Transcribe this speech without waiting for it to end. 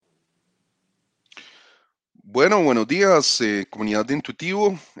Bueno, buenos días, comunidad de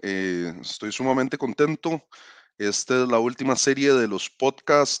Intuitivo. Estoy sumamente contento. Esta es la última serie de los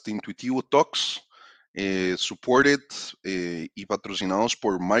podcasts de Intuitivo Talks, supported y patrocinados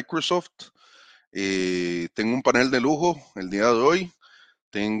por Microsoft. Tengo un panel de lujo el día de hoy.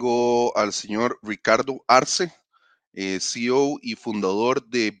 Tengo al señor Ricardo Arce, CEO y fundador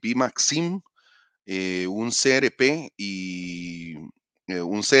de BMaxim, un CRP y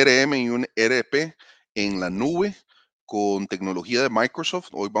un CRM y un ERP en la nube con tecnología de Microsoft.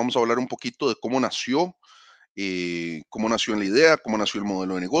 Hoy vamos a hablar un poquito de cómo nació la idea, cómo nació el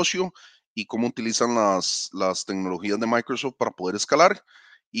modelo de negocio y cómo utilizan las tecnologías de Microsoft para poder escalar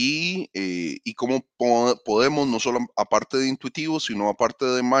y cómo podemos, no solo aparte de Intuitivo, sino aparte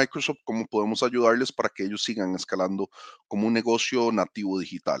de Microsoft, cómo podemos ayudarles para que ellos sigan escalando como un negocio nativo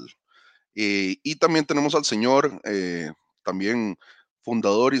digital. Y también tenemos al señor, también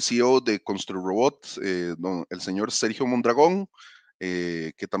fundador y CEO de Construrobot, el señor Sergio Mondragón,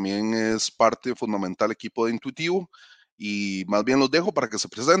 que también es parte fundamental del equipo de Intuitivo. Y más bien los dejo para que se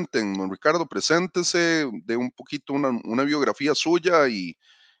presenten. Don Ricardo, preséntese, de un poquito una biografía suya y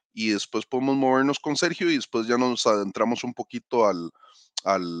después podemos movernos con Sergio y después ya nos adentramos un poquito a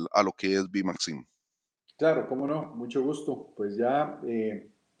lo que es BMaxim. Claro, cómo no, mucho gusto. Pues ya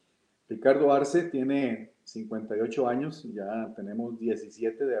Ricardo Arce tiene 58 años, ya tenemos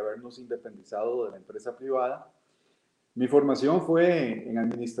 17 de habernos independizado de la empresa privada. Mi formación fue en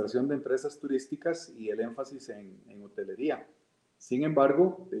administración de empresas turísticas y el énfasis en hotelería. Sin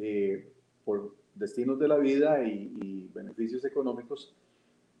embargo, por destinos de la vida y beneficios económicos,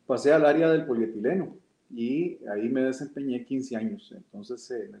 pasé al área del polietileno y ahí me desempeñé 15 años.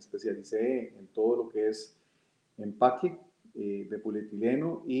 Entonces me especialicé en todo lo que es empaque de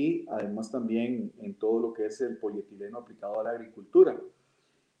polietileno y además también en todo lo que es el polietileno aplicado a la agricultura.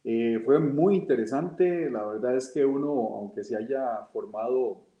 Fue muy interesante, la verdad es que uno, aunque se haya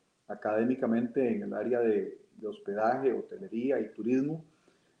formado académicamente en el área de hospedaje, hotelería y turismo,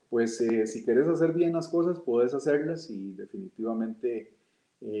 pues si quieres hacer bien las cosas, puedes hacerlas y definitivamente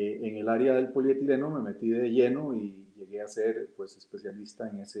en el área del polietileno me metí de lleno y llegué a ser pues especialista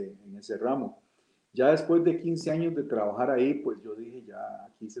en ese ramo. Ya después de 15 años de trabajar ahí, pues yo dije, ya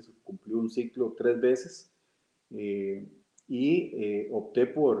aquí se cumplió un ciclo 3 veces eh, y opté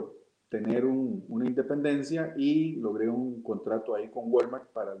por tener una independencia y logré un contrato ahí con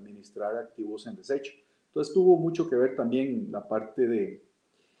Walmart para administrar activos en desecho. Entonces tuvo mucho que ver también la parte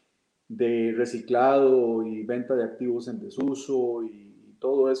de reciclado y venta de activos en desuso y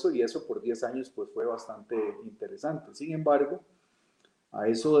todo eso, y eso por 10 años pues fue bastante interesante. Sin embargo, a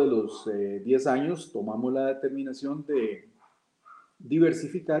eso de los 10 años tomamos la determinación de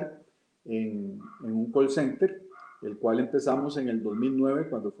diversificar en un call center, el cual empezamos en el 2009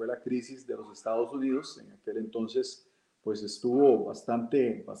 cuando fue la crisis de los Estados Unidos. En aquel entonces pues estuvo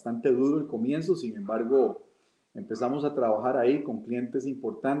bastante duro el comienzo, sin embargo empezamos a trabajar ahí con clientes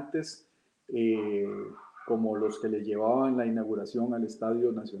importantes eh, como los que le llevaban la inauguración al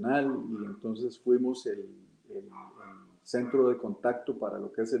Estadio Nacional y entonces fuimos el centro de contacto para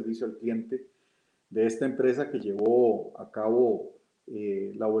lo que es servicio al cliente de esta empresa que llevó a cabo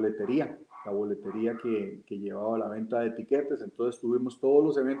la boletería que llevaba la venta de etiquetes. Entonces tuvimos todos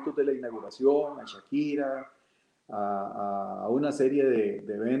los eventos de la inauguración, a Shakira, a una serie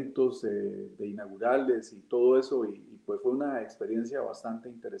de eventos de inaugurales y todo eso, y pues fue una experiencia bastante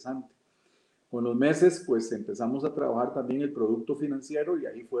interesante. Con los meses, pues empezamos a trabajar también el producto financiero y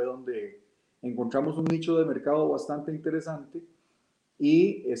ahí fue donde encontramos un nicho de mercado bastante interesante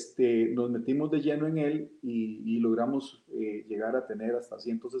y nos metimos de lleno en él y logramos llegar a tener hasta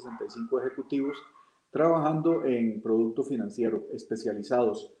 165 ejecutivos trabajando en producto financiero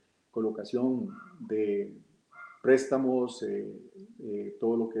especializados, colocación de préstamos,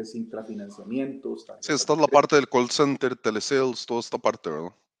 todo lo que es intrafinanciamientos, Sí, tarjetas esta de es la parte crédito. del call center, telesales, toda esta parte,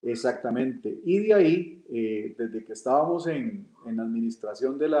 ¿verdad? Exactamente. Y de ahí, desde que estábamos en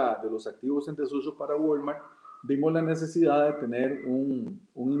administración de los activos en desuso para Walmart, vimos la necesidad de tener un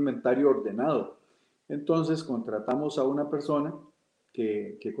inventario ordenado. Entonces contratamos a una persona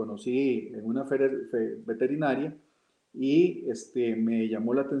que conocí en una feria veterinaria y me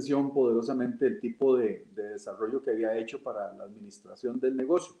llamó la atención poderosamente el tipo de desarrollo que había hecho para la administración del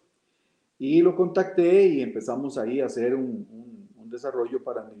negocio. Y lo contacté y empezamos ahí a hacer un desarrollo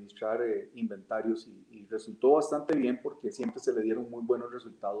para administrar inventarios y resultó bastante bien porque siempre se le dieron muy buenos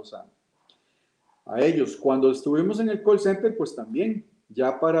resultados a ellos. Cuando estuvimos en el call center, pues también,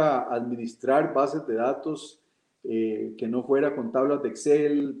 ya para administrar bases de datos que no fuera con tablas de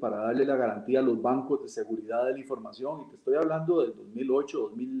Excel, para darle la garantía a los bancos de seguridad de la información, y te estoy hablando del 2008,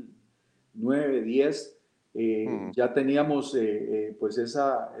 2009, 10, Ujú, Ya teníamos pues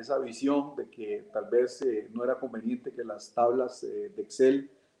esa visión de que tal vez no era conveniente que las tablas de Excel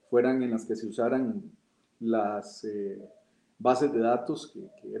fueran en las que se usaran las bases de datos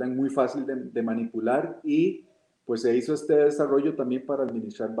que eran muy fáciles de manipular y pues se hizo este desarrollo también para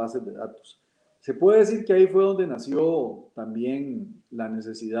administrar bases de datos. Se puede decir que ahí fue donde nació también la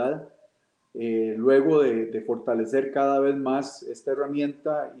necesidad, luego de fortalecer cada vez más esta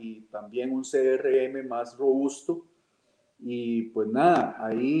herramienta y también un CRM más robusto. Y pues nada,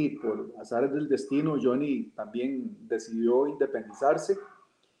 ahí por azares del destino, Johnny también decidió independizarse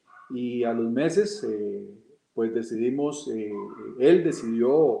y a los meses, pues decidimos, él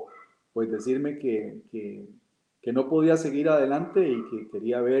decidió pues decirme que no podía seguir adelante y que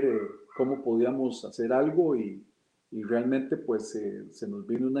quería ver cómo podíamos hacer algo y realmente pues se nos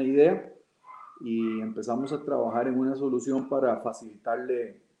vino una idea y empezamos a trabajar en una solución para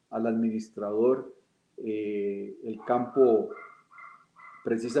facilitarle al administrador el campo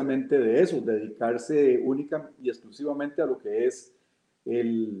precisamente de eso, dedicarse única y exclusivamente a lo que es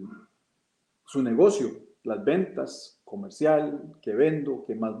el, su negocio, las ventas, comercial, que vendo,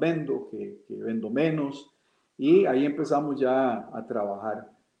 que más vendo, que vendo menos. Y ahí empezamos ya a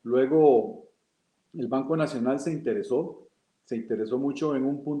trabajar. Luego el Banco Nacional se interesó mucho en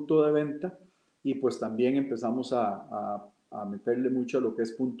un punto de venta y pues también empezamos a meterle mucho a lo que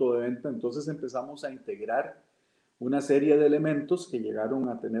es punto de venta. Entonces empezamos a integrar una serie de elementos que llegaron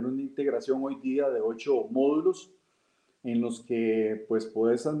a tener una integración hoy día de 8 módulos en los que pues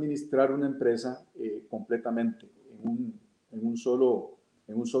puedes administrar una empresa completamente en un solo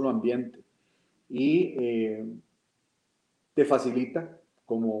ambiente y te facilita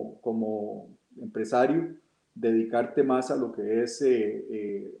como empresario dedicarte más a lo que es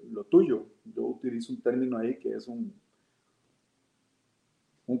lo tuyo. Yo utilizo un término ahí que es un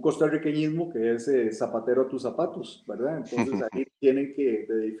costarriqueñismo que es zapatero a tus zapatos, ¿verdad? Entonces ahí tienen que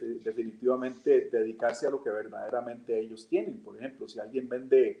definitivamente dedicarse a lo que verdaderamente ellos tienen. Por ejemplo, si alguien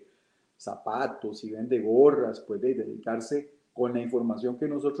vende zapatos y vende gorras, pues de dedicarse con la información que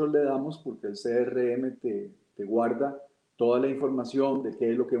nosotros le damos, porque el CRM te guarda toda la información de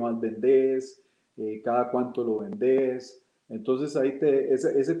qué es lo que más vendes, cada cuánto lo vendes. Entonces ahí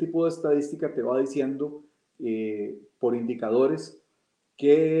ese tipo de estadística te va diciendo por indicadores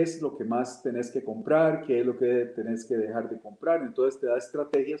qué es lo que más tenés que comprar, qué es lo que tenés que dejar de comprar. Entonces te da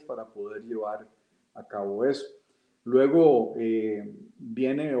estrategias para poder llevar a cabo eso. Luego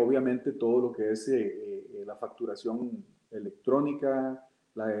viene obviamente todo lo que es la facturación electrónica,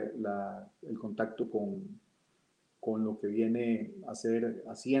 el contacto con lo que viene a ser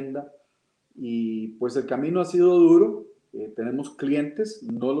Hacienda. Y pues el camino ha sido duro. Tenemos clientes,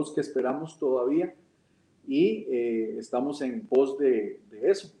 no los que esperamos todavía, y estamos en pos de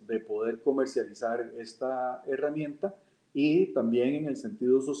eso, de poder comercializar esta herramienta y también en el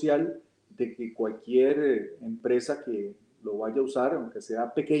sentido social de que cualquier empresa que lo vaya a usar, aunque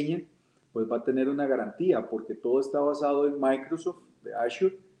sea pequeña, pues va a tener una garantía porque todo está basado en Microsoft, de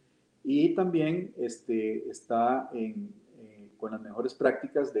Azure, y también está con las mejores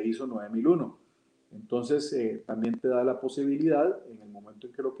prácticas de ISO 9001. Entonces, también te da la posibilidad, en el momento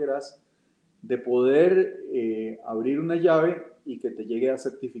en que lo quieras, de poder abrir una llave y que te llegue a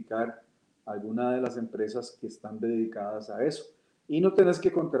certificar alguna de las empresas que están dedicadas a eso. Y no tenés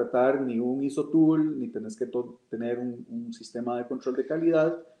que contratar ni un ISO tool, ni tenés que tener un sistema de control de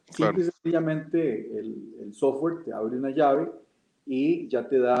calidad. Simple claro. y sencillamente el software te abre una llave y ya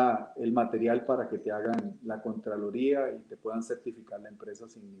te da el material para que te hagan la contraloría y te puedan certificar la empresa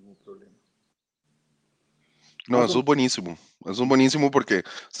sin ningún problema. No, Más o eso es buenísimo. Eso es buenísimo porque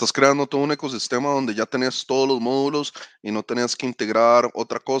estás creando todo un ecosistema donde ya tenés todos los módulos y no tenés que integrar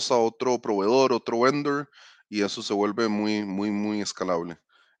otra cosa, otro proveedor, otro vendor, y eso se vuelve muy, muy, muy escalable.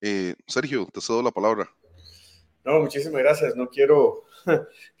 Sergio, te cedo la palabra. No, muchísimas gracias. No quiero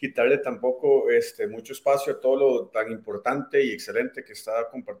quitarle tampoco mucho espacio a todo lo tan importante y excelente que está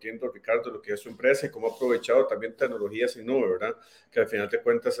compartiendo Ricardo, lo que es su empresa y cómo ha aprovechado también tecnologías en nube, ¿verdad? Que al final de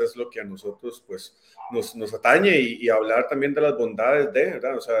cuentas es lo que a nosotros pues nos atañe y hablar también de las bondades de,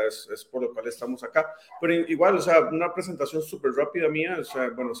 ¿verdad? O sea, es por lo cual estamos acá. Pero igual, o sea, una presentación súper rápida mía, o sea,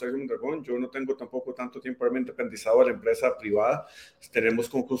 bueno, soy un dragón, yo no tengo tampoco tanto tiempo haberme independizado a la empresa privada. Tenemos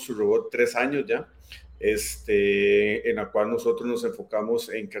con su robot 3 años ya. En la cual nosotros nos enfocamos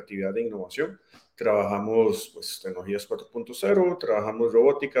en creatividad e innovación. Trabajamos pues, tecnologías 4.0, trabajamos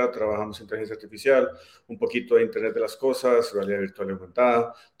robótica, trabajamos inteligencia artificial, un poquito de Internet de las Cosas, realidad virtual y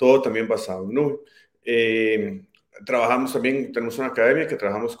aumentada, todo también basado en nube. Trabajamos también, tenemos una academia que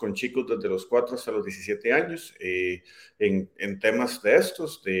trabajamos con chicos desde los 4 hasta los 17 años en temas de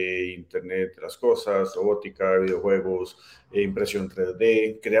estos, de Internet de las cosas, robótica, videojuegos, impresión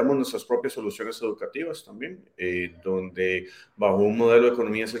 3D. Creamos nuestras propias soluciones educativas también, donde bajo un modelo de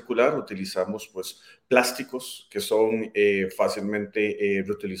economía circular utilizamos pues plásticos que son fácilmente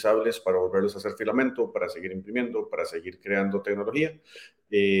reutilizables para volverlos a hacer filamento, para seguir imprimiendo, para seguir creando tecnología,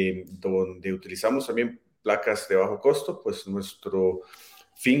 donde utilizamos también placas de bajo costo, pues nuestro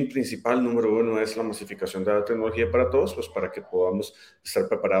fin principal número uno es la masificación de la tecnología para todos, pues para que podamos estar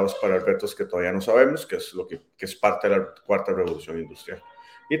preparados para retos que todavía no sabemos, que es lo que es parte de la cuarta revolución industrial.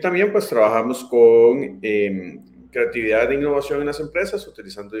 Y también pues trabajamos con creatividad e innovación en las empresas,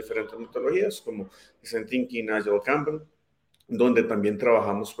 utilizando diferentes metodologías como Design Thinking, Agile, Kanban, donde también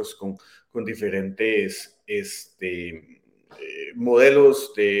trabajamos pues con diferentes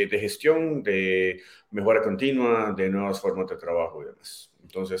modelos de gestión, de mejora continua, de nuevas formas de trabajo y demás.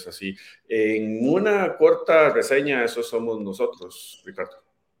 Entonces, así, en una corta reseña, eso somos nosotros, Ricardo.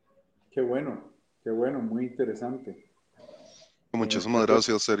 Qué bueno, muy interesante. Muchísimas Recuerdo,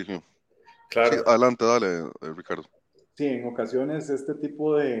 gracias, Sergio. Sí, Claro, adelante, dale, Ricardo. sí, en ocasiones este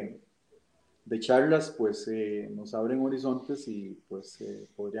tipo de charlas pues nos abren horizontes y pues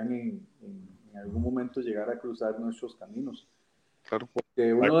podrían en algún momento llegar a cruzar nuestros caminos. Claro.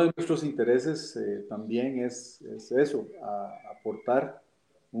 Porque uno de nuestros intereses también es eso, aportar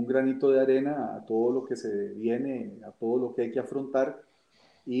un granito de arena a todo lo que se viene, a todo lo que hay que afrontar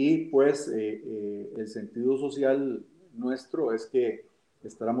y pues el sentido social nuestro es que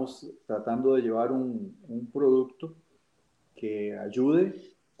estamos tratando de llevar un producto que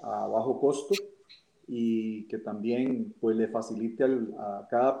ayude a bajo costo y que también pues le facilite a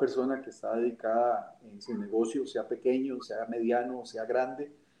cada persona que está dedicada en su negocio, sea pequeño, sea mediano, sea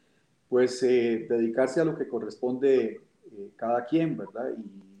grande, pues dedicarse a lo que corresponde cada quien, ¿verdad?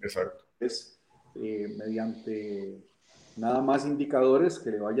 Y exacto. es mediante nada más indicadores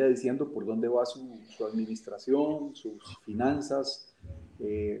que le vaya diciendo por dónde va su administración, sus finanzas,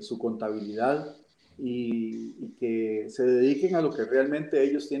 su contabilidad y que se dediquen a lo que realmente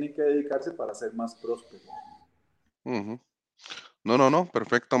ellos tienen que dedicarse para ser más prósperos. Ujú. No, no, no,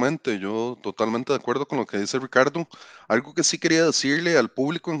 perfectamente. Yo totalmente de acuerdo con lo que dice Ricardo. Algo que sí quería decirle al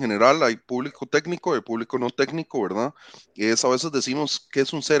público en general, hay público técnico, hay público no técnico, ¿verdad? Es a veces decimos qué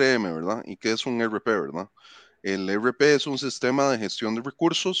es un CRM, ¿verdad? Y qué es un RP, ¿verdad? El RP es un sistema de gestión de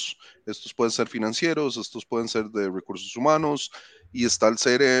recursos. Estos pueden ser financieros, estos pueden ser de recursos humanos. Y está el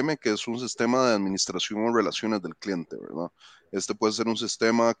CRM, que es un sistema de administración o relaciones del cliente, ¿verdad? Este puede ser un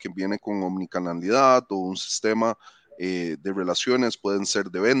sistema que viene con omnicanalidad o un sistema de relaciones, pueden ser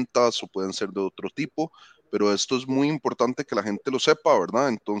de ventas o pueden ser de otro tipo, pero esto es muy importante que la gente lo sepa, ¿verdad?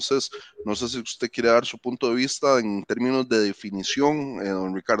 Entonces, no sé si usted quiere dar su punto de vista en términos de definición,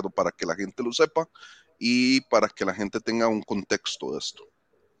 don Ricardo, para que la gente lo sepa y para que la gente tenga un contexto de esto.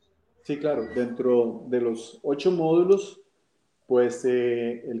 Sí, claro, dentro de los 8 módulos, pues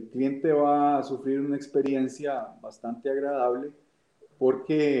el cliente va a sufrir una experiencia bastante agradable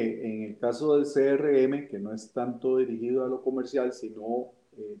porque en el caso del CRM, que no es tanto dirigido a lo comercial, sino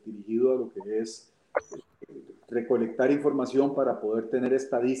dirigido a lo que es recolectar información para poder tener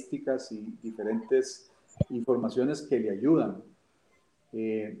estadísticas y diferentes informaciones que le ayudan.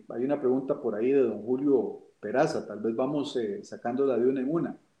 Hay una pregunta por ahí de don Julio Peraza, tal vez vamos sacándola de una en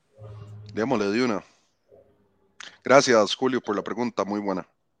una. Démosle de una. Gracias, Julio, por la pregunta, muy buena.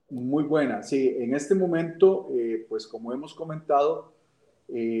 Muy buena, sí, en este momento, pues como hemos comentado,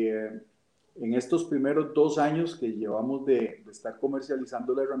 eh, en estos primeros 2 años que llevamos de estar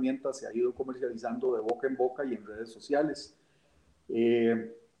comercializando la herramienta, se ha ido comercializando de boca en boca y en redes sociales.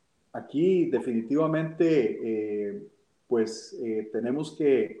 Eh, Aquí definitivamente, pues tenemos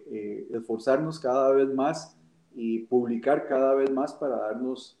que esforzarnos cada vez más y publicar cada vez más para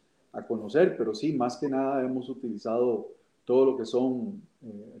darnos a conocer, pero sí, más que nada hemos utilizado todo lo que son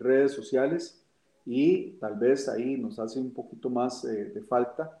redes sociales y tal vez ahí nos hace un poquito más de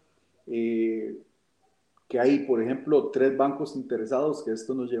falta. Eh, que hay, por ejemplo, 3 bancos interesados, que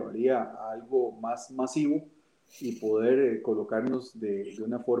esto nos llevaría a algo más masivo y poder colocarnos de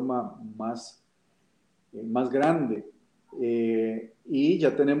una forma más grande. Y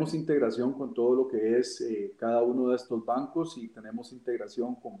ya tenemos integración con todo lo que es cada uno de estos bancos y tenemos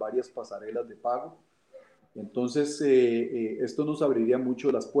integración con varias pasarelas de pago. Entonces, esto nos abriría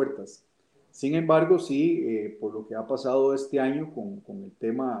mucho las puertas. Sin embargo, sí, por lo que ha pasado este año con el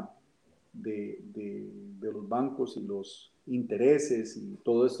tema de los bancos y los intereses y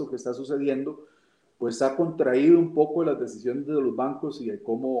todo esto que está sucediendo, pues ha contraído un poco las decisiones de los bancos y de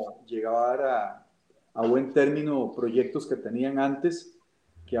cómo llegar a buen término proyectos que tenían antes,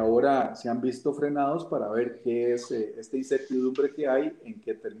 que ahora se han visto frenados para ver qué es esta incertidumbre que hay, en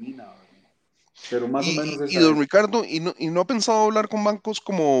qué termina, ¿verdad? Pero más o menos Y esa don es. Ricardo, y no ha pensado hablar con bancos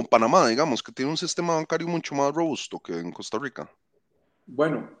como Panamá, digamos, que tiene un sistema bancario mucho más robusto que en Costa Rica?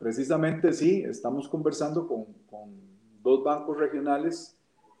 Bueno, precisamente sí, estamos conversando con dos bancos regionales,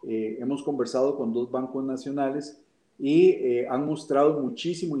 hemos conversado con dos bancos nacionales y han mostrado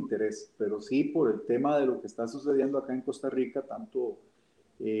muchísimo interés, pero sí por el tema de lo que está sucediendo acá en Costa Rica, tanto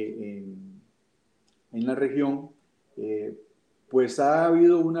en la región, eh, pues ha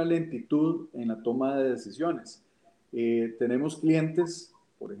habido una lentitud en la toma de decisiones. Tenemos clientes,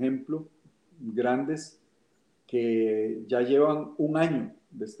 por ejemplo, grandes que ya llevan un año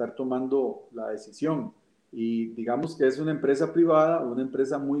de estar tomando la decisión. Y digamos que es una empresa privada, una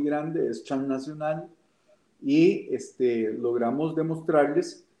empresa muy grande, es transnacional, y logramos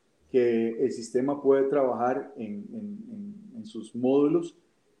demostrarles que el sistema puede trabajar en sus módulos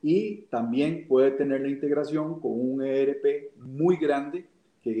y también puede tener la integración con un ERP muy grande,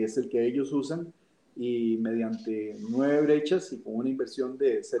 que es el que ellos usan, y mediante 9 brechas y con una inversión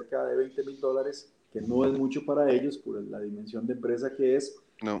de cerca de $20,000, que no es mucho para ellos por la dimensión de empresa que es,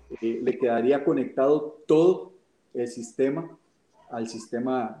 No, le quedaría conectado todo el sistema al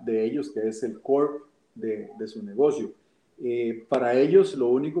sistema de ellos, que es el core de su negocio. Para ellos lo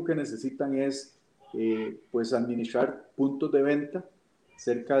único que necesitan es pues administrar puntos de venta,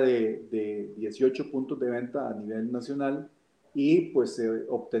 cerca de 18 puntos de venta a nivel nacional, y pues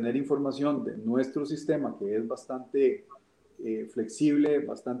obtener información de nuestro sistema, que es bastante flexible,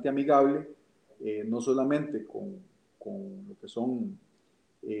 bastante amigable, no solamente con lo que son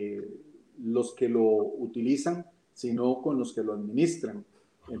eh, los que lo utilizan, sino con los que lo administran.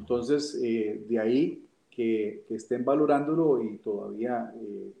 Entonces, de ahí que estén valorándolo y todavía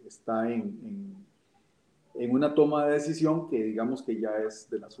está en una toma de decisión que digamos que ya es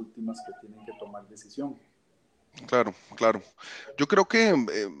de las últimas que tienen que tomar decisión. claro, claro. Yo creo que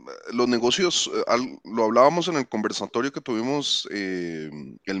los negocios, lo hablábamos en el conversatorio que tuvimos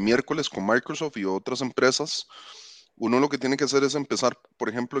el miércoles con Microsoft y otras empresas. Uno lo que tiene que hacer es empezar, por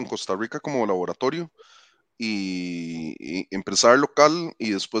ejemplo, en Costa Rica como laboratorio y empezar local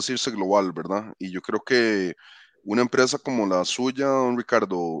y después irse global, ¿verdad? Y yo creo que una empresa como la suya, don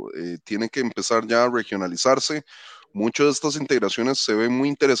Ricardo, tiene que empezar ya a regionalizarse. Muchas de estas integraciones se ven muy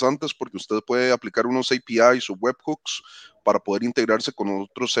interesantes porque usted puede aplicar unos APIs o webhooks para poder integrarse con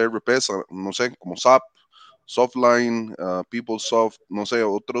otros ERPs, no sé, como SAP, Softline, PeopleSoft, no sé,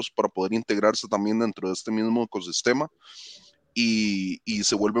 otros para poder integrarse también dentro de este mismo ecosistema y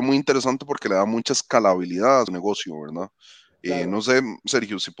se vuelve muy interesante porque le da mucha escalabilidad a su negocio, ¿verdad? Claro, No sé,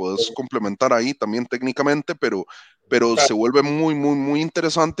 Sergio, si puedes complementar ahí también técnicamente, pero se vuelve muy, muy, muy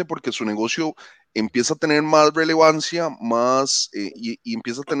interesante porque su negocio empieza a tener más relevancia, más, y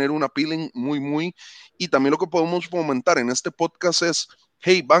empieza a tener un appealing muy, muy, y también lo que podemos fomentar en este podcast es,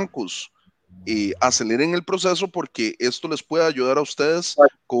 hey, bancos, aceleren el proceso porque esto les puede ayudar a ustedes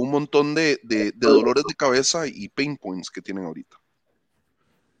con un montón de dolores de cabeza y pain points que tienen ahorita.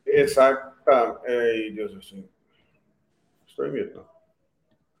 Exacta. Dios, estoy viendo.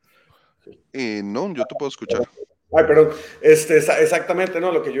 No, yo te puedo escuchar. Ay, perdón. Exactamente,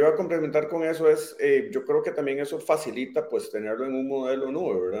 no, lo que yo iba a complementar con eso es, yo creo que también eso facilita pues tenerlo en un modelo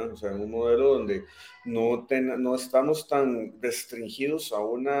nube, ¿verdad? O sea, en un modelo donde no estamos tan restringidos a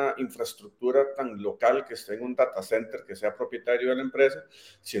una infraestructura tan local que esté en un data center que sea propietario de la empresa,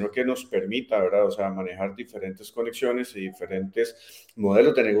 sino que nos permita, ¿verdad? O sea, manejar diferentes conexiones y diferentes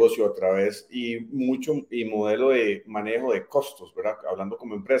modelos de negocio a través y modelo de manejo de costos, ¿verdad? Hablando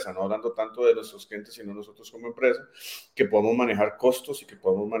como empresa, no hablando tanto de nuestros clientes, sino nosotros como empresa, que podemos manejar costos y que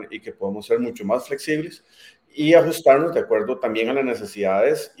podemos ser mucho más flexibles y ajustarnos de acuerdo también a las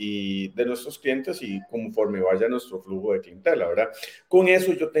necesidades de nuestros clientes y conforme vaya nuestro flujo de clientela, ¿verdad? Con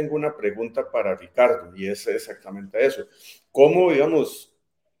eso yo tengo una pregunta para Ricardo y es exactamente eso. ¿Cómo, digamos,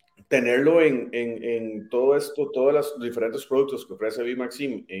 tenerlo en todo esto, todos los diferentes productos que ofrece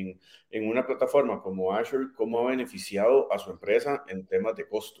Bimaxim en una plataforma como Azure, cómo ha beneficiado a su empresa en temas de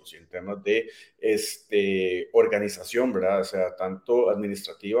costos y en temas de organización, ¿verdad? O sea, tanto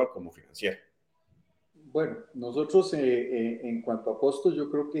administrativa como financiera. bueno, nosotros en cuanto a costos, yo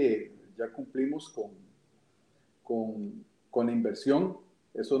creo que ya cumplimos con la inversión.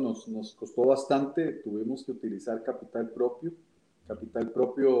 Eso nos costó bastante, tuvimos que utilizar capital propio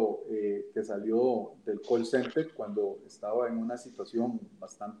que salió del call center cuando estaba en una situación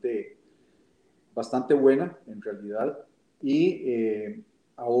bastante buena en realidad. Y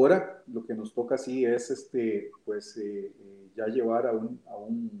ahora lo que nos toca sí es pues ya llevar a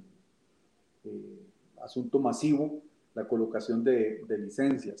un asunto masivo, la colocación de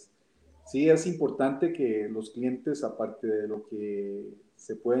licencias. Sí es importante que los clientes, aparte de lo que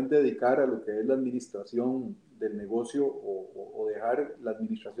se pueden dedicar a lo que es la administración del negocio o dejar la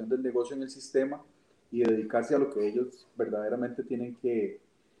administración del negocio en el sistema y dedicarse a lo que ellos verdaderamente tienen que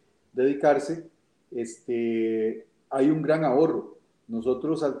dedicarse, hay un gran ahorro.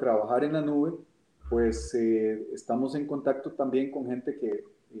 Nosotros al trabajar en la nube, pues estamos en contacto también con gente que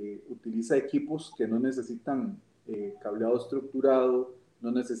utiliza equipos que no necesitan cableado estructurado,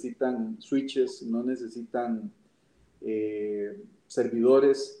 no necesitan switches, no necesitan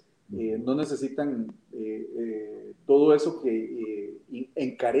servidores, no necesitan todo eso que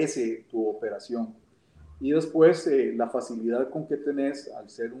encarece tu operación. Y después la facilidad con que tenés al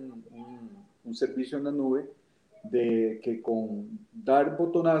ser un servicio en la nube, de que con dar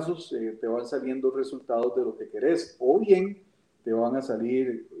botonazos te van saliendo resultados de lo que querés, o bien te van a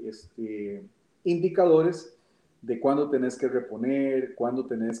salir indicadores de cuándo tenés que reponer, cuándo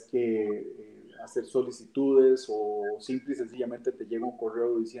tenés que hacer solicitudes, o simple y sencillamente te llega un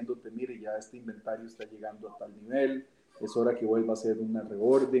correo diciéndote, mire, ya este inventario está llegando a tal nivel, es hora que vuelva a hacer una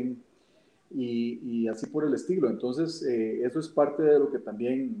reorden. Y así por el estilo. Entonces, eso es parte de lo que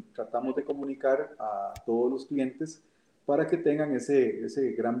también tratamos de comunicar a todos los clientes para que tengan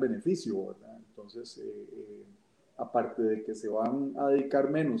ese gran beneficio, ¿verdad? Entonces, aparte de que se van a dedicar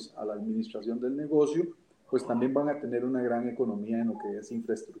menos a la administración del negocio, pues también van a tener una gran economía en lo que es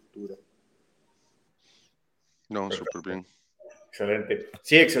infraestructura. No, súper bien. Excelente.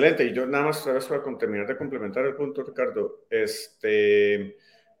 Sí, excelente. Y yo nada más para terminar de complementar el punto, Ricardo,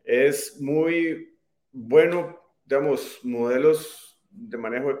 es muy bueno, digamos, modelos de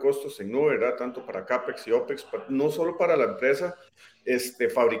manejo de costos en nube, ¿verdad? Tanto para CAPEX y OPEX, no solo para la empresa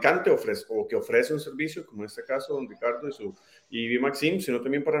fabricante o que ofrece un servicio, como en este caso, don Ricardo y Maxim, sino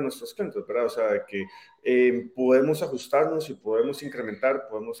también para nuestros clientes, ¿verdad? O sea, que podemos ajustarnos y podemos incrementar,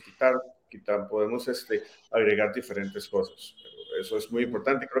 podemos quitar, podemos agregar diferentes cosas. Eso es muy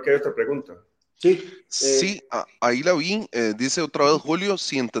importante. Creo que hay otra pregunta. Sí. Sí, ahí la vi. Dice otra vez Julio,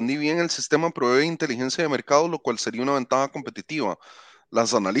 si entendí bien, el sistema provee inteligencia de mercado, lo cual sería una ventaja competitiva.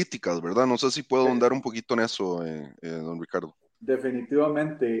 Las analíticas, ¿verdad? No sé si puedo ahondar un poquito en eso, don Ricardo.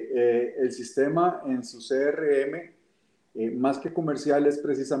 Definitivamente, el sistema en su CRM, más que comercial, es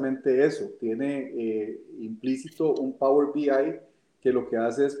precisamente eso. Tiene implícito un Power BI que lo que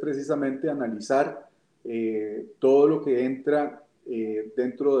hace es precisamente analizar todo lo que entra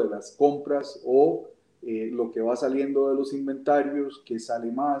dentro de las compras o lo que va saliendo de los inventarios, que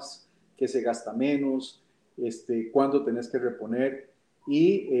sale más, que se gasta menos, cuándo tenés que reponer.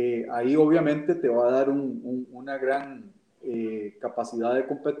 Y ahí obviamente te va a dar una gran capacidad de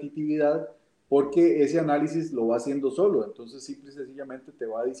competitividad, porque ese análisis lo va haciendo solo. Entonces, simple y sencillamente te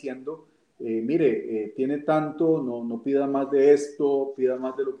va diciendo, mire, tiene tanto, no pida más de esto, pida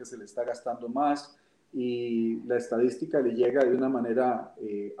más de lo que se le está gastando más, y la estadística le llega de una manera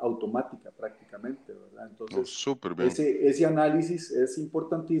automática prácticamente, ¿verdad? No, Entonces, súper bien. ese análisis es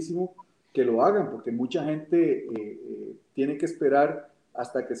importantísimo que lo hagan, porque mucha gente tiene que esperar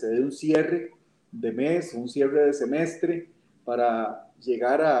hasta que se dé un cierre de mes, un cierre de semestre, para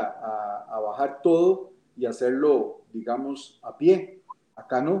llegar a bajar todo y hacerlo, digamos, a pie.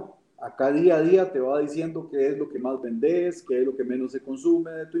 Acá no, acá día a día te va diciendo qué es lo que más vendes, qué es lo que menos se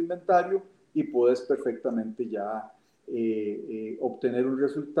consume de tu inventario, y puedes perfectamente ya obtener un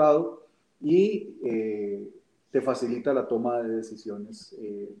resultado y te facilita la toma de decisiones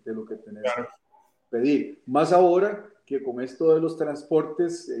de lo que tenés que pedir. Más ahora que con esto de los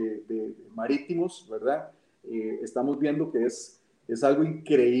transportes marítimos, ¿verdad? Estamos viendo que es algo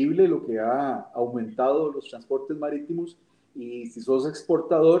increíble lo que ha aumentado los transportes marítimos, y si sos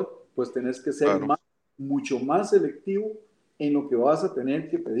exportador, pues tenés que ser Claro. mucho más selectivo en lo que vas a tener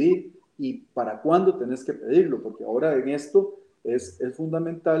que pedir y para cuándo tenés que pedirlo, porque ahora en esto es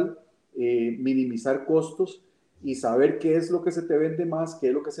fundamental minimizar costos y saber qué es lo que se te vende más, qué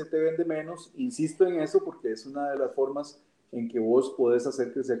es lo que se te vende menos. Insisto en eso porque es una de las formas en que vos podés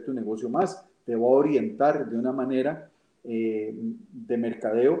hacer crecer tu negocio más. Te va a orientar de una manera de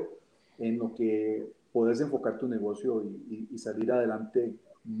mercadeo en lo que podés enfocar tu negocio y salir adelante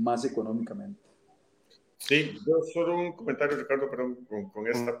más económicamente. Sí, yo solo un comentario, Ricardo, perdón, con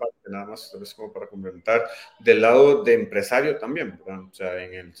esta parte, nada más, tal vez como para complementar, del lado de empresario también, ¿verdad? O sea,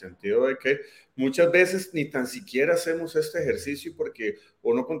 en el sentido de que muchas veces ni tan siquiera hacemos este ejercicio porque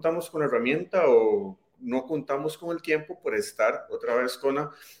o no contamos con la herramienta o no contamos con el tiempo por estar otra vez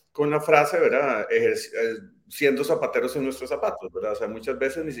con la frase, ¿verdad? siendo zapateros en nuestros zapatos, ¿verdad? O sea, muchas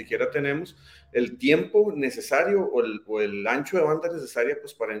veces ni siquiera tenemos el tiempo necesario o el ancho de banda necesaria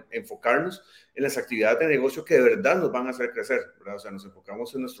pues para enfocarnos en las actividades de negocio que de verdad nos van a hacer crecer, ¿verdad? O sea, nos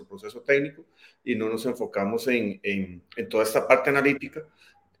enfocamos en nuestro proceso técnico y no nos enfocamos en toda esta parte analítica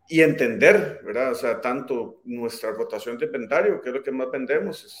y entender, ¿verdad? O sea, tanto nuestra rotación de inventario, qué es lo que más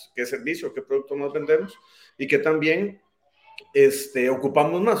vendemos, qué servicio, qué producto más vendemos y que también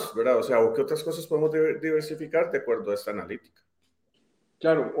ocupamos más, ¿verdad? O sea, o qué otras cosas podemos diversificar de acuerdo a esta analítica.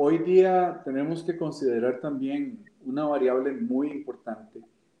 Claro, hoy día tenemos que considerar también una variable muy importante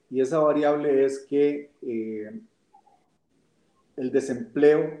y esa variable es que el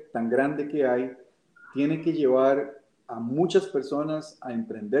desempleo tan grande que hay tiene que llevar a muchas personas a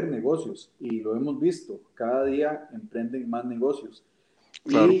emprender negocios y lo hemos visto, cada día emprenden más negocios.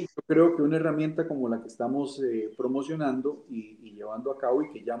 Claro, Y yo creo que una herramienta como la que estamos promocionando y llevando a cabo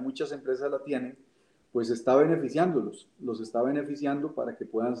y que ya muchas empresas la tienen, pues está beneficiándolos, los está beneficiando para que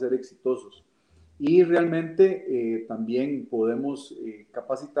puedan ser exitosos. Y realmente también podemos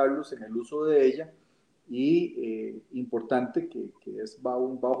capacitarlos en el uso de ella y importante que es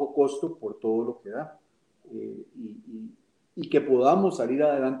un bajo costo por todo lo que da y que podamos salir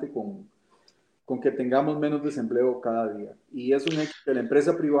adelante con que tengamos menos desempleo cada día. Y es un hecho que la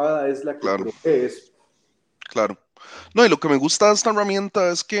empresa privada es la que claro, provee eso. claro. No, y lo que me gusta de esta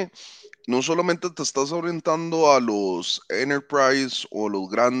herramienta es que no solamente te estás orientando a los enterprise o los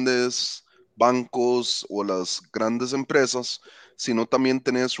grandes bancos o las grandes empresas, sino también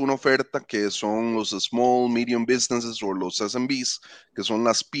tenés una oferta que son los small, medium businesses o los SMBs, que son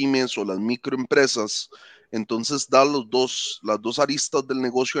las pymes o las microempresas. Entonces da las dos aristas del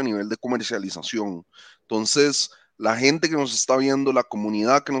negocio a nivel de comercialización. Entonces, la gente que nos está viendo, la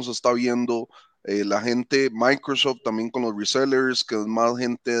comunidad que nos está viendo, la gente, Microsoft también con los resellers, que es más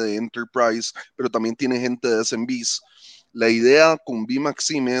gente de enterprise, pero también tiene gente de SMBs. La idea con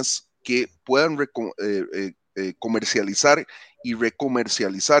Bimaxim es que puedan comercializar y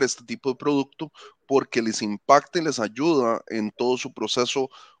recomercializar este tipo de producto porque les impacta y les ayuda en todo su proceso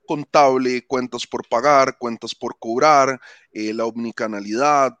contable, cuentas por pagar, cuentas por cobrar, la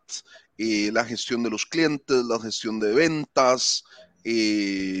omnicanalidad, la gestión de los clientes, la gestión de ventas,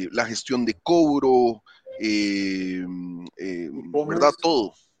 la gestión de cobro, ¿verdad? E-commerce,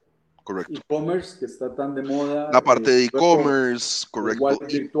 Todo, correcto. e-commerce que está tan de moda, La parte de luego e-commerce, el correcto. wallet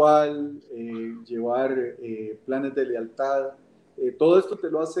virtual, llevar planes de lealtad, todo esto te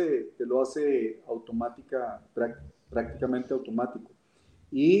lo hace prácticamente automático.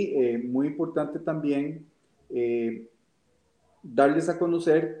 Y muy importante también eh, darles a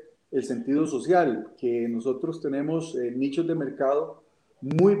conocer el sentido social, que nosotros tenemos nichos de mercado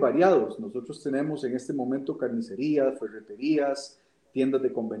muy variados. Nosotros tenemos en este momento carnicerías, ferreterías, tiendas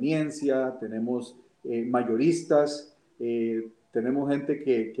de conveniencia, tenemos mayoristas, tenemos gente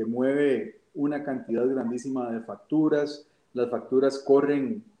que mueve una cantidad grandísima de facturas. Las facturas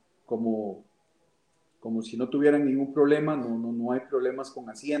corren como como si no tuvieran ningún problema, no hay problemas con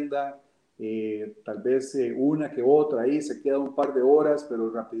Hacienda, tal vez una que otra ahí se queda un par de horas,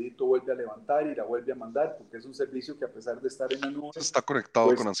 pero rapidito vuelve a levantar y la vuelve a mandar, porque es un servicio que a pesar de estar en la nube, Está conectado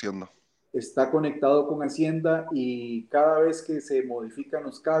con pues Hacienda. está conectado con Hacienda y cada vez que se modifican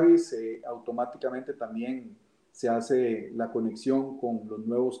los CABIs, automáticamente también se hace la conexión con los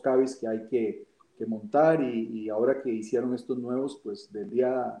nuevos CABIs que hay que montar y ahora que hicieron estos nuevos, pues del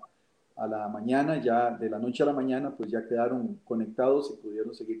día a la mañana, ya de la noche a la mañana, pues ya quedaron conectados y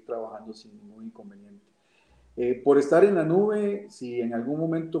pudieron seguir trabajando sin ningún inconveniente. Por estar en la nube, si en algún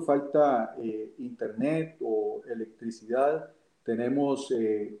momento falta internet o electricidad, tenemos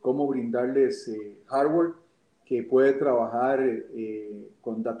cómo brindarles hardware que puede trabajar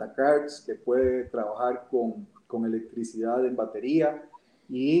con data cards, que puede trabajar con electricidad en batería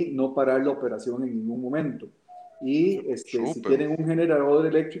y no parar la operación en ningún momento. Y si Súper. tienen un generador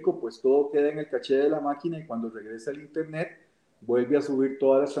eléctrico, pues todo queda en el caché de la máquina y cuando regresa el internet, vuelve a subir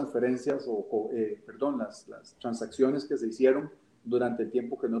todas las transferencias perdón, las transacciones que se hicieron durante el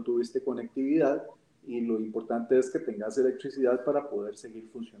tiempo que no tuviste conectividad y lo importante es que tengas electricidad para poder seguir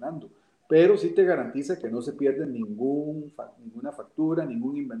funcionando. Pero sí te garantiza que no se pierde ninguna factura,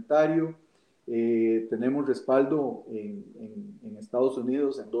 ningún inventario. Tenemos respaldo en Estados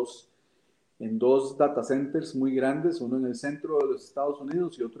Unidos en dos data centers muy grandes, uno en el centro de los Estados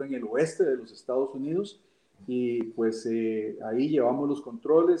Unidos y otro en el oeste de los Estados Unidos. Y pues ahí llevamos los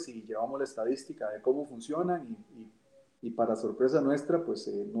controles y llevamos la estadística de cómo funcionan y para sorpresa nuestra, pues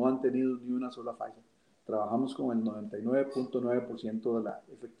no han tenido ni una sola falla. Trabajamos con el 99.9% de la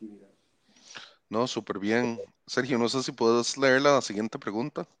efectividad. No, súper bien. Sergio, no sé si puedes leer la siguiente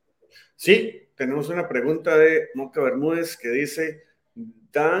pregunta. Sí, tenemos una pregunta de Moca Bermúdez que dice,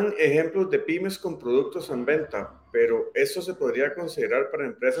 dan ejemplos de pymes con productos en venta, pero ¿eso se podría considerar para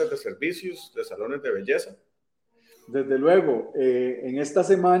empresas de servicios, de salones de belleza? Desde luego, en esta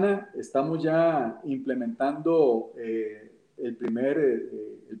semana estamos ya implementando el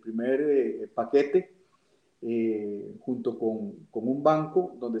primer paquete junto con un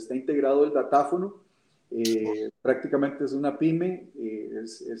banco donde está integrado el datáfono. Prácticamente es una pyme,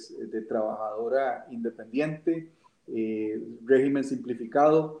 es de trabajadora independiente, régimen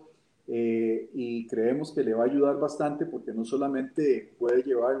simplificado, y creemos que le va a ayudar bastante porque no solamente puede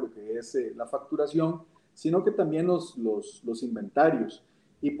llevar lo que es la facturación, sino que también los inventarios.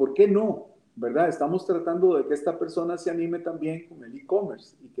 ¿Y por qué no? ¿Verdad? Estamos tratando de que esta persona se anime también con el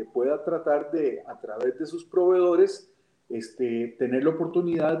e-commerce y que pueda tratar de, a través de sus proveedores, tener la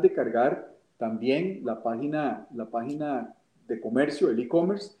oportunidad de cargar también la página de comercio, el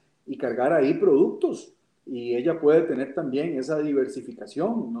e-commerce, y cargar ahí productos. Y ella puede tener también esa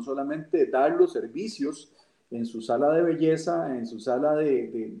diversificación, no solamente dar los servicios en su sala de belleza, en su sala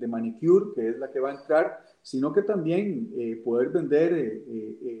de manicure, que es la que va a entrar, sino que también poder vender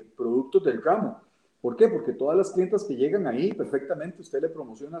productos del ramo. ¿Por qué? Porque todas las clientas que llegan ahí, perfectamente usted le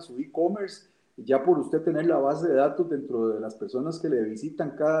promociona su e-commerce, ya por usted tener la base de datos dentro de las personas que le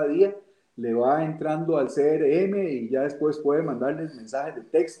visitan cada día, le va entrando al CRM y ya después puede mandarles mensajes de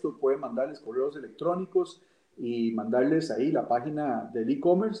texto, puede mandarles correos electrónicos y mandarles ahí la página del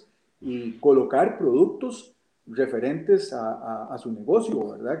e-commerce y colocar productos referentes a su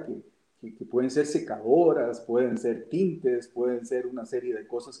negocio, ¿verdad? Que pueden ser secadoras, pueden ser tintes, pueden ser una serie de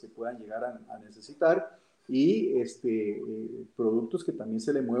cosas que puedan llegar a necesitar y productos que también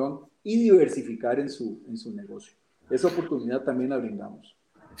se le muevan y diversificar en su negocio. Esa oportunidad también la brindamos.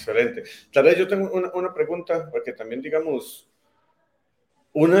 Excelente. Tal vez yo tengo una pregunta, porque también, digamos,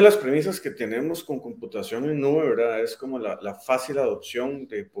 una de las premisas que tenemos con computación en nube, ¿verdad? Es como la fácil adopción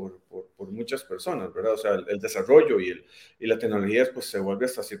por muchas personas, ¿verdad? O sea, el desarrollo y la tecnología pues se vuelve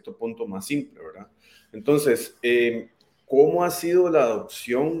hasta cierto punto más simple, ¿verdad? Entonces, ¿cómo ha sido la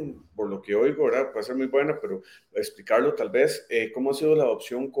adopción? Por lo que oigo, ¿verdad? Puede ser muy buena, pero explicarlo tal vez, ¿cómo ha sido la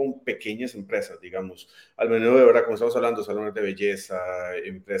adopción con pequeñas empresas, digamos? Al menudo, de verdad, como estamos hablando, salones de belleza,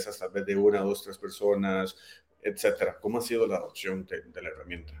 empresas tal vez de una, dos, tres personas, etcétera. ¿Cómo ha sido la adopción de la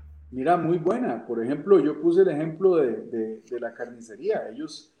herramienta? Mira, muy buena. Por ejemplo, yo puse el ejemplo de la carnicería.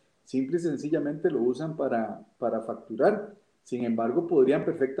 Ellos simple y sencillamente lo usan para facturar. Sin embargo, podrían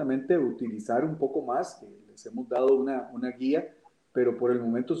perfectamente utilizar un poco más. Les hemos dado una guía, pero por el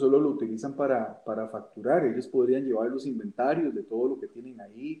momento solo lo utilizan para facturar. Ellos podrían llevar los inventarios de todo lo que tienen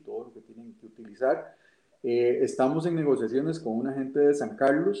ahí, todo lo que tienen que utilizar. Estamos en negociaciones con una gente de San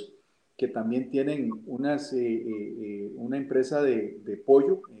Carlos que también tienen una empresa de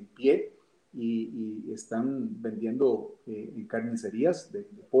pollo en pie y están vendiendo en carnicerías de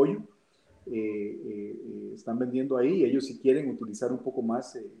pollo. Están vendiendo ahí. Ellos si quieren utilizar un poco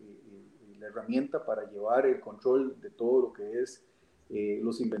más la herramienta para llevar el control de todo lo que es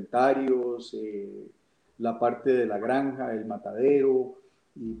los inventarios, la parte de la granja, el matadero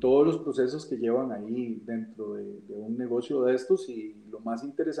y todos los procesos que llevan ahí dentro de un negocio de estos. Y lo más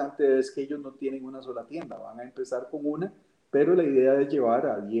interesante es que ellos no tienen una sola tienda, van a empezar con una, pero la idea es llevar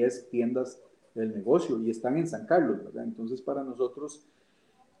a 10 tiendas del negocio y están en San Carlos, ¿verdad? Entonces para nosotros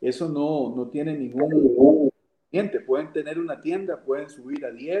eso no tiene ningún cliente. Pueden tener una tienda, pueden subir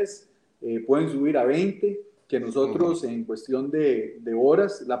a 10, pueden subir a 20, que nosotros en cuestión de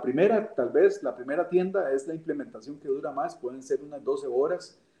horas, la primera, tal vez, la primera tienda es la implementación que dura más, pueden ser unas 12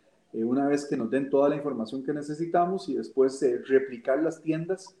 horas, una vez que nos den toda la información que necesitamos y después replicar las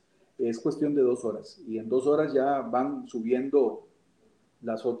tiendas es cuestión de 2 horas y en 2 horas ya van subiendo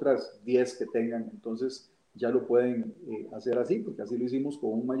las otras 10 que tengan, entonces ya lo pueden hacer así, porque así lo hicimos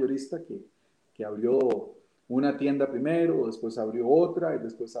con un mayorista que abrió una tienda primero, después abrió otra y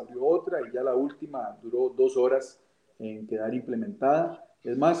después abrió otra y ya la última duró 2 horas en quedar implementada.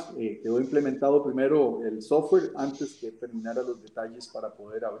 Es más, quedó implementado primero el software antes que terminara los detalles para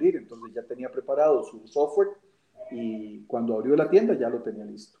poder abrir, entonces ya tenía preparado su software y cuando abrió la tienda ya lo tenía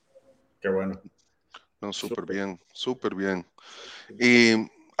listo. Qué bueno. No, súper Súper. bien, súper bien. Y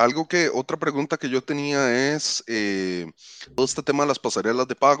otra pregunta que yo tenía es todo este tema de las pasarelas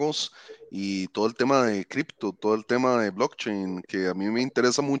de pagos y todo el tema de cripto, todo el tema de blockchain, que a mí me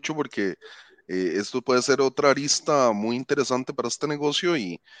interesa mucho porque esto puede ser otra arista muy interesante para este negocio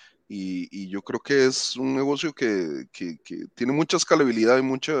y yo creo que es un negocio que tiene mucha escalabilidad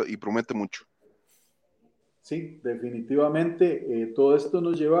y promete mucho. Sí, definitivamente todo esto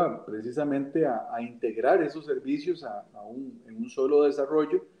nos lleva precisamente a integrar esos servicios en un solo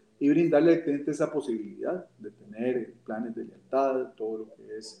desarrollo y brindarle al cliente esa posibilidad de tener planes de lealtad, todo lo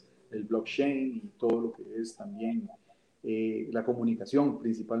que es el blockchain y todo lo que es también la comunicación,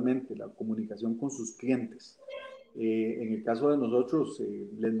 principalmente la comunicación con sus clientes. En el caso de nosotros,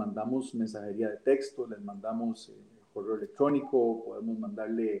 les mandamos mensajería de texto, les mandamos correo electrónico, podemos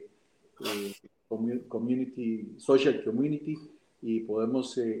mandarle eh, community, social community, y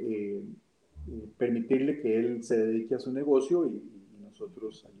podemos permitirle que él se dedique a su negocio y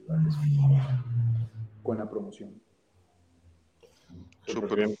nosotros ayudarles con la promoción. Súper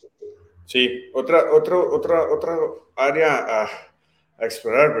Súper. bien. Sí, otra área a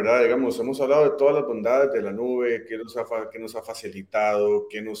explorar, ¿verdad? Digamos, hemos hablado de todas las bondades de la nube, qué nos ha facilitado,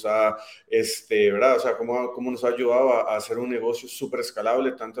 qué nos ha, ¿verdad? O sea, cómo nos ha ayudado a hacer un negocio súper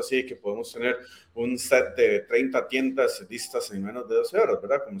escalable, tanto así que podemos tener un set de 30 tiendas listas en menos de 12 horas,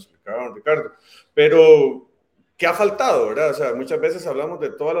 ¿verdad? Como explicaba don Ricardo. Pero, ¿qué ha faltado, verdad? O sea, muchas veces hablamos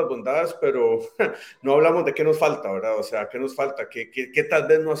de todas las bondades, pero no hablamos de qué nos falta, ¿verdad? O sea, qué nos falta, qué tal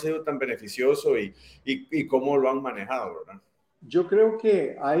vez no ha sido tan beneficioso y cómo lo han manejado, ¿verdad? Yo creo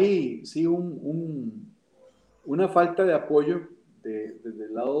que hay sí una falta de apoyo desde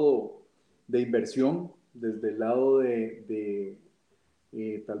el lado de inversión, desde el lado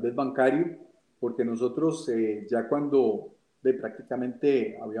tal vez bancario, porque nosotros ya cuando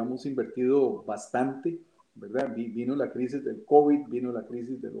prácticamente habíamos invertido bastante, ¿verdad? Vino la crisis del COVID, vino la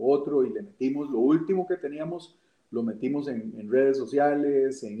crisis de lo otro y le metimos lo último que teníamos, lo metimos en redes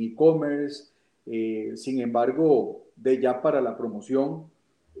sociales, en e-commerce. Sin embargo, de ya para la promoción,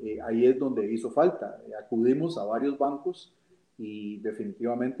 ahí es donde hizo falta. Acudimos a varios bancos y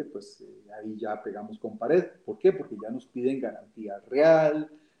definitivamente pues ahí ya pegamos con pared. ¿Por qué? Porque ya nos piden garantía real,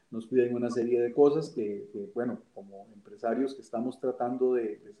 nos piden una serie de cosas bueno, como empresarios que estamos tratando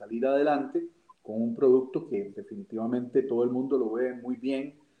de salir adelante con un producto que definitivamente todo el mundo lo ve muy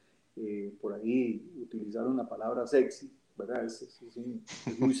bien. Por ahí utilizaron la palabra sexy, ¿verdad? Es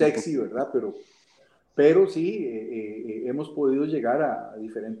muy sexy, ¿verdad? Pero sí, hemos podido llegar a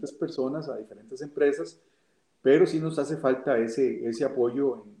diferentes personas, a diferentes empresas, pero sí nos hace falta ese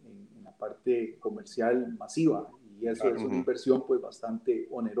apoyo en la parte comercial masiva, y eso es una Ujú. inversión pues bastante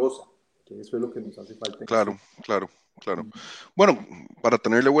onerosa, que eso es lo que nos hace falta en este Claro, claro, claro. Bueno, para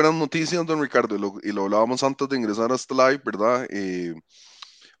tenerle buenas noticias, don Ricardo, y lo hablábamos antes de ingresar a este live, ¿verdad?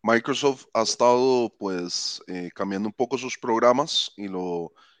 Microsoft ha estado pues cambiando un poco sus programas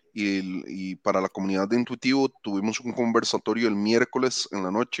y para la comunidad de Intuitivo tuvimos un conversatorio el miércoles en la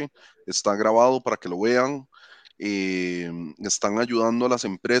noche, está grabado para que lo vean. Están ayudando a las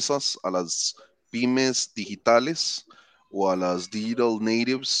empresas, a las pymes digitales o a las digital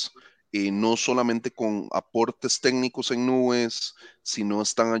natives, no solamente con aportes técnicos en nubes, sino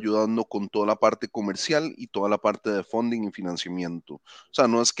están ayudando con toda la parte comercial y toda la parte de funding y financiamiento. O sea,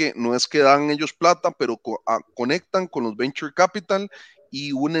 no es que dan ellos plata, pero conectan con los venture capital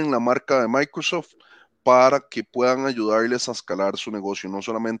y unen la marca de Microsoft para que puedan ayudarles a escalar su negocio, no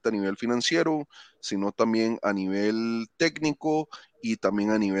solamente a nivel financiero, sino también a nivel técnico y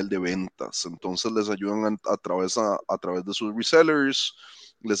también a nivel de ventas. Entonces les ayudan a través de sus resellers,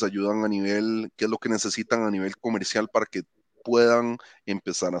 les ayudan a nivel, qué es lo que necesitan a nivel comercial para que puedan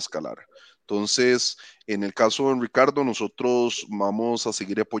empezar a escalar. Entonces, en el caso de Ricardo, nosotros vamos a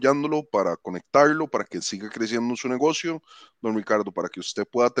seguir apoyándolo para conectarlo, para que siga creciendo su negocio, don Ricardo, para que usted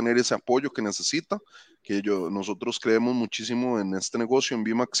pueda tener ese apoyo que necesita, nosotros creemos muchísimo en este negocio, en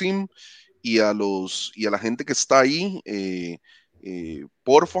Bimaxim, y a la gente que está ahí,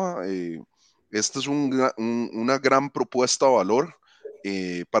 porfa, esta es una gran propuesta de valor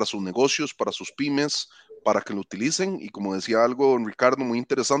para sus negocios, para sus pymes, para que lo utilicen. Y como decía algo, don Ricardo, muy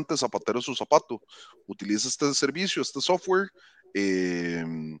interesante, zapatero su zapato. Utiliza este servicio, este software, eh,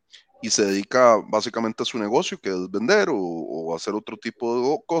 y se dedica básicamente a su negocio, que es vender o hacer otro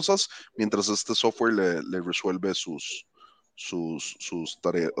tipo de cosas, mientras este software le resuelve sus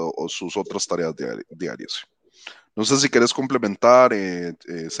tareas o sus otras tareas diarias. No sé si quieres complementar,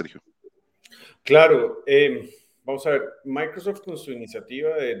 Sergio. Claro, vamos a ver, Microsoft con su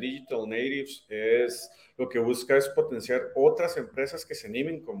iniciativa de Digital Natives lo que busca es potenciar otras empresas que se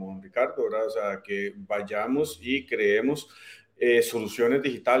animen, como Ricardo, ¿verdad? O sea, que vayamos y creemos soluciones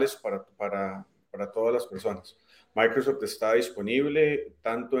digitales para todas las personas. Microsoft está disponible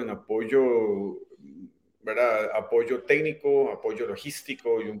tanto en apoyo, ¿verdad? Apoyo técnico, apoyo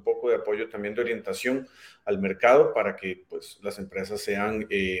logístico y un poco de apoyo también de orientación al mercado para que pues, las empresas sean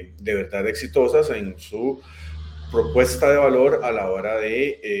de verdad exitosas en su propuesta de valor a la hora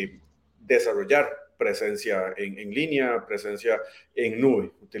de desarrollar presencia en línea, presencia en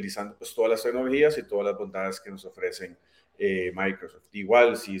nube, utilizando pues, todas las tecnologías y todas las bondades que nos ofrecen Microsoft.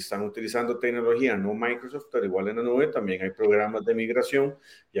 Igual, si están utilizando tecnología no Microsoft, pero igual en la nube, también hay programas de migración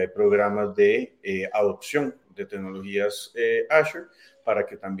y hay programas de adopción de tecnologías Azure para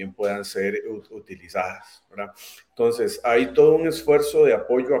que también puedan ser utilizadas, ¿verdad? Entonces, hay todo un esfuerzo de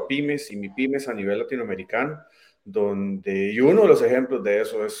apoyo a pymes y MIPYMES a nivel latinoamericano, y uno de los ejemplos de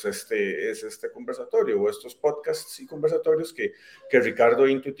eso es este conversatorio o estos podcasts y conversatorios que Ricardo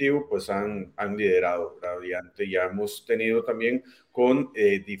e Intuitivo pues han liderado, ¿verdad? Y ya hemos tenido también con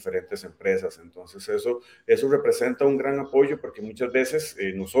diferentes empresas. Entonces eso representa un gran apoyo porque muchas veces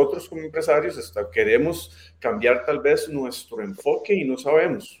nosotros como empresarios queremos cambiar tal vez nuestro enfoque y no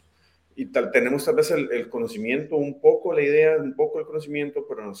sabemos. Y tenemos tal vez el conocimiento, un poco la idea, un poco el conocimiento,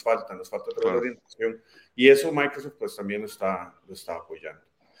 pero nos falta otra vez la Claro, orientación. Y eso Microsoft pues también lo está apoyando.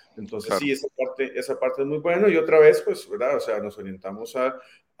 Entonces claro. sí, esa parte es muy buena. Y otra vez, pues, ¿verdad? O sea, nos orientamos a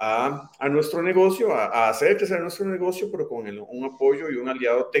nuestro negocio, a hacer crecer nuestro negocio, pero con un apoyo y un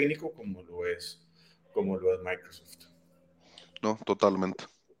aliado técnico como lo es Microsoft. No, totalmente.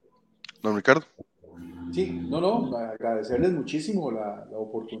 Don Ricardo. Sí, no, agradecerles muchísimo la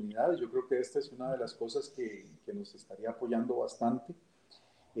oportunidad. Yo creo que esta es una de las cosas que nos estaría apoyando bastante,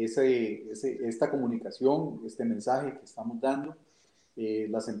 esta comunicación, este mensaje que estamos dando.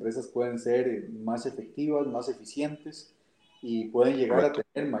 Las empresas pueden ser más efectivas, más eficientes y pueden llegar a Correcto,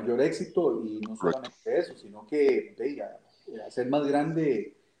 tener mayor éxito y no correcto. solamente eso, sino que hacer más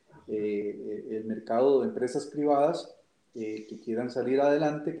grande el mercado de empresas privadas que quieran salir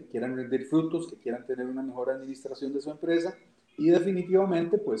adelante, que quieran rendir frutos, que quieran tener una mejor administración de su empresa y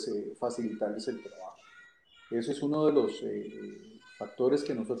definitivamente pues facilitarles el trabajo. Eso es uno de los factores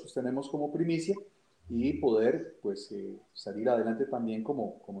que nosotros tenemos como primicia y poder pues salir adelante también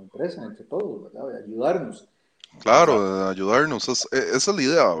como empresa, entre todos, ¿verdad? Ayudarnos. Claro, ayudarnos, esa es la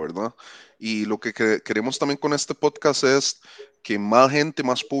idea, ¿verdad? Y lo que queremos también con este podcast es que más gente,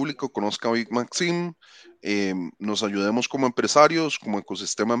 más público conozca a Big Maxim, nos ayudemos como empresarios, como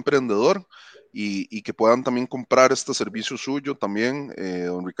ecosistema emprendedor y que puedan también comprar este servicio suyo también,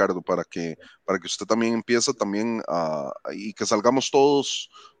 don Ricardo, para que usted también empiece también y que salgamos todos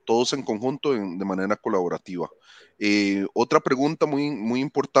en conjunto de manera colaborativa. Otra pregunta muy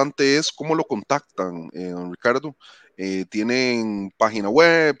importante es cómo lo contactan, don Ricardo. ¿Tienen página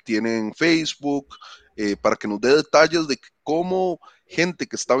web? ¿Tienen Facebook? Para que nos dé detalles de cómo gente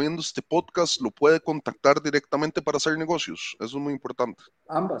que está viendo este podcast lo puede contactar directamente para hacer negocios. Eso es muy importante.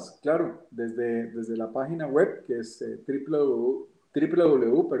 Ambas, claro, desde la página web que es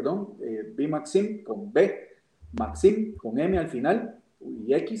www, perdón, bmaxim con B, Maxim con M al final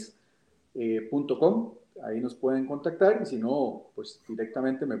y X, .com, ahí nos pueden contactar y si no, pues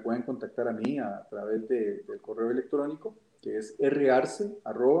directamente me pueden contactar a mí a través del correo electrónico que es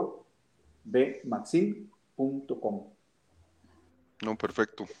rarce@bmaxim.com. No,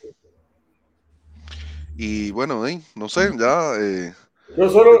 perfecto. Y bueno, no sé, ya. Yo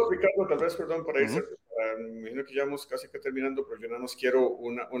solo, Ricardo, tal vez, perdón, para irse, Ujú. me imagino que ya vamos casi que terminando, pero yo nada más quiero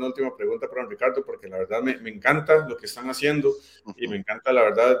una última pregunta para don Ricardo, porque la verdad me encanta lo que están haciendo y me encanta, la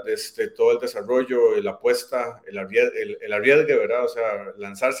verdad, todo el desarrollo, la apuesta, el arriesgue, ¿verdad? O sea,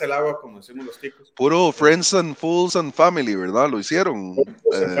 lanzarse al agua, como decimos los ticos. Puro friends and fools and family, ¿verdad? Lo hicieron.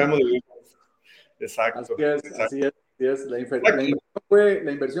 Exacto, Así es, exacto. así es, así es. La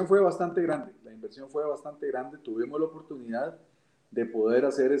inversión fue bastante grande. La inversión fue bastante grande. Tuvimos la oportunidad de poder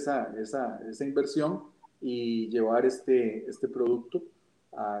hacer esa inversión y llevar este producto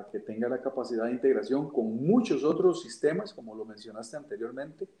a que tenga la capacidad de integración con muchos otros sistemas, como lo mencionaste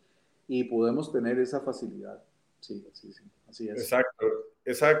anteriormente, y podemos tener esa facilidad. Sí, sí, sí, así es. Exacto,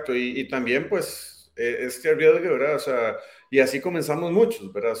 exacto. Y también, pues, este arriesgue, ¿verdad? O sea, y así comenzamos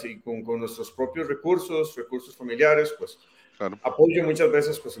muchos, ¿verdad? Así con nuestros propios recursos familiares, pues, Claro. apoyo muchas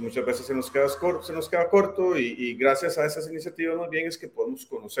veces se nos queda corto y gracias a esas iniciativas más bien es que podemos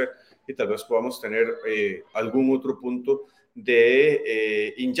conocer y tal vez podamos tener algún otro punto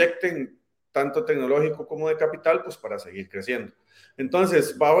de inyecten tanto tecnológico como de capital, pues, para seguir creciendo.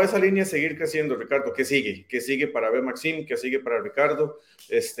 Entonces, bajo esa línea, seguir creciendo, Ricardo. ¿Qué sigue? ¿Qué sigue para B. Maxim? ¿Qué sigue para Ricardo?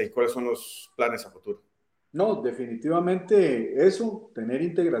 ¿Cuáles son los planes a futuro? No, definitivamente eso, tener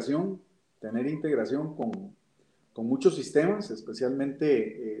integración con muchos sistemas,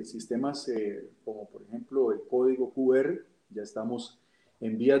 especialmente sistemas como por ejemplo el código QR. Ya estamos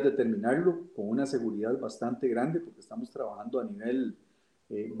en vías de terminarlo con una seguridad bastante grande porque estamos trabajando a nivel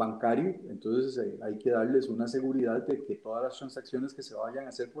bancario, entonces hay que darles una seguridad de que todas las transacciones que se vayan a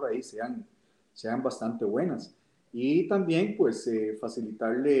hacer por ahí sean bastante buenas. Y también pues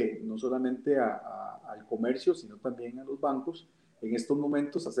facilitarle no solamente al comercio, sino también a los bancos en estos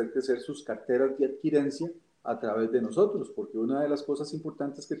momentos hacer crecer sus carteras de adquirencia a través de nosotros, porque una de las cosas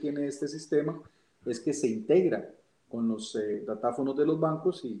importantes que tiene este sistema es que se integra con los datáfonos de los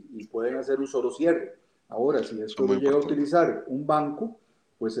bancos y pueden hacer un solo cierre. Ahora, si Eso es esto lo muy llega a importante. utilizar un banco,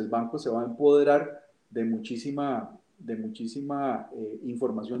 pues el banco se va a empoderar de muchísima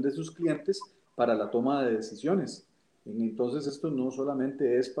información de sus clientes para la toma de decisiones. Entonces, esto no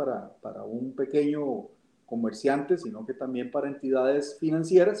solamente es para un pequeño comerciante, sino que también para entidades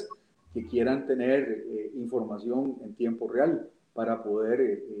financieras que quieran tener información en tiempo real para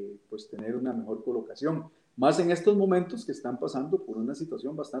poder pues tener una mejor colocación. Más en estos momentos que están pasando por una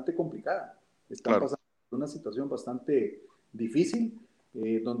situación bastante complicada, están Claro, pasando por una situación bastante difícil,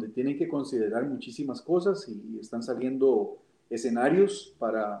 donde tienen que considerar muchísimas cosas y están saliendo escenarios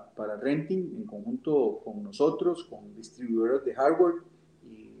para renting en conjunto con nosotros, con distribuidores de hardware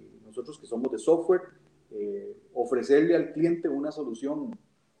y nosotros que somos de software, ofrecerle al cliente una solución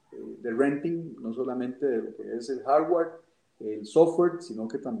de renting, no solamente de lo que es el hardware, el software, sino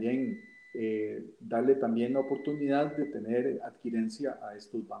que también darle también la oportunidad de tener adquirencia a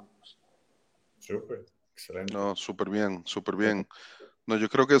estos bancos. Súper, excelente. no, súper bien, súper bien. No, yo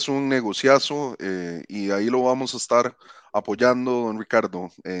creo que es un negociazo y ahí lo vamos a estar apoyando, don Ricardo,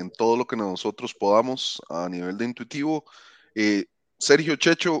 en todo lo que nosotros podamos a nivel de intuitivo. Eh, Sergio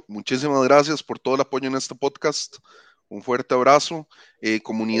Checho, muchísimas gracias por todo el apoyo en este podcast. Un fuerte abrazo.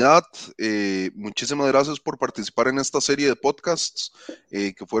 Comunidad, muchísimas gracias por participar en esta serie de podcasts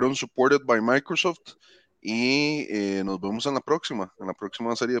que fueron supported by Microsoft y nos vemos en la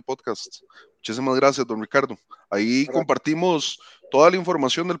próxima serie de podcasts. Muchísimas gracias, don Ricardo. Ahí compartimos toda la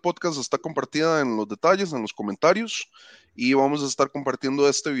información del podcast, está compartida en los detalles, en los comentarios, y vamos a estar compartiendo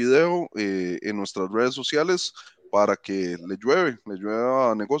este video en nuestras redes sociales para que le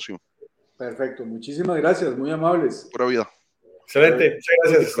llueva a negocio. Perfecto, muchísimas gracias, muy amables. Pura vida. Excelente, muchas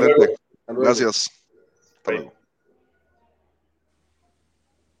gracias. Hasta luego. Excelente. Hasta luego. Gracias. Hasta Bye. luego.